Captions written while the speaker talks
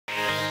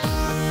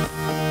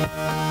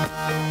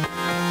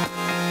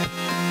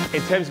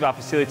In terms of our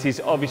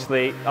facilities,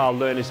 obviously our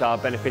learners are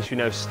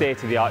beneficiary of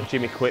state-of-the-art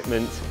gym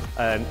equipment.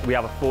 We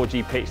have a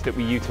 4G pitch that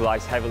we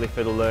utilise heavily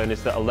for the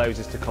learners that allows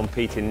us to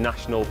compete in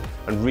national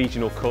and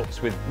regional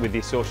cups with the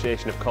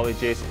Association of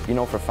Colleges. You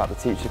know for a fact the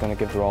teachers are going to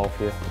give their all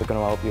for you. They're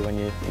going to help you when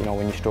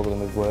when you're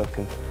struggling with work,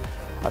 and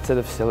I'd say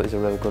the facilities are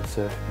really good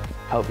to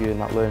help you in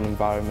that learning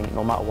environment,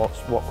 no matter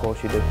what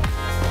course you do.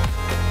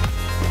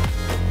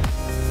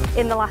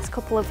 In the last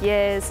couple of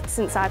years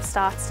since I've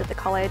started at the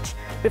college,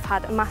 we've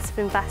had a massive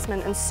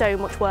investment and so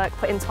much work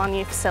put into our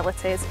new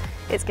facilities.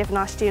 It's given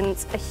our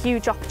students a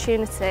huge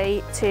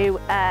opportunity to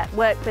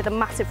work with a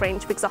massive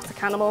range of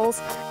exotic animals.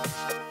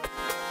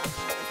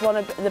 One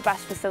of the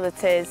best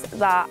facilities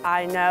that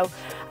I know.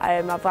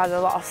 I've had a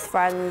lot of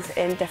friends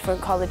in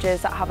different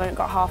colleges that haven't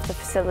got half the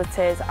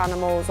facilities,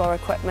 animals or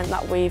equipment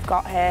that we've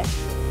got here.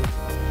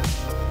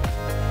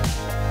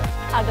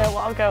 I don't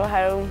want to go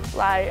home.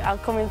 Like, I'll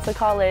come into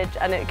college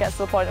and it gets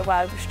to the point of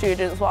where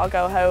students want to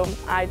go home.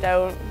 I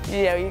don't.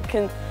 You know, you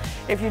can,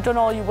 if you've done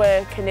all your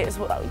work and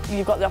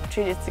you've got the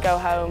opportunity to go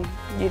home,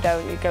 you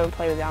don't. You go and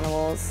play with the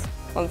animals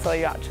until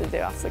you actually do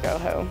have to go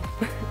home.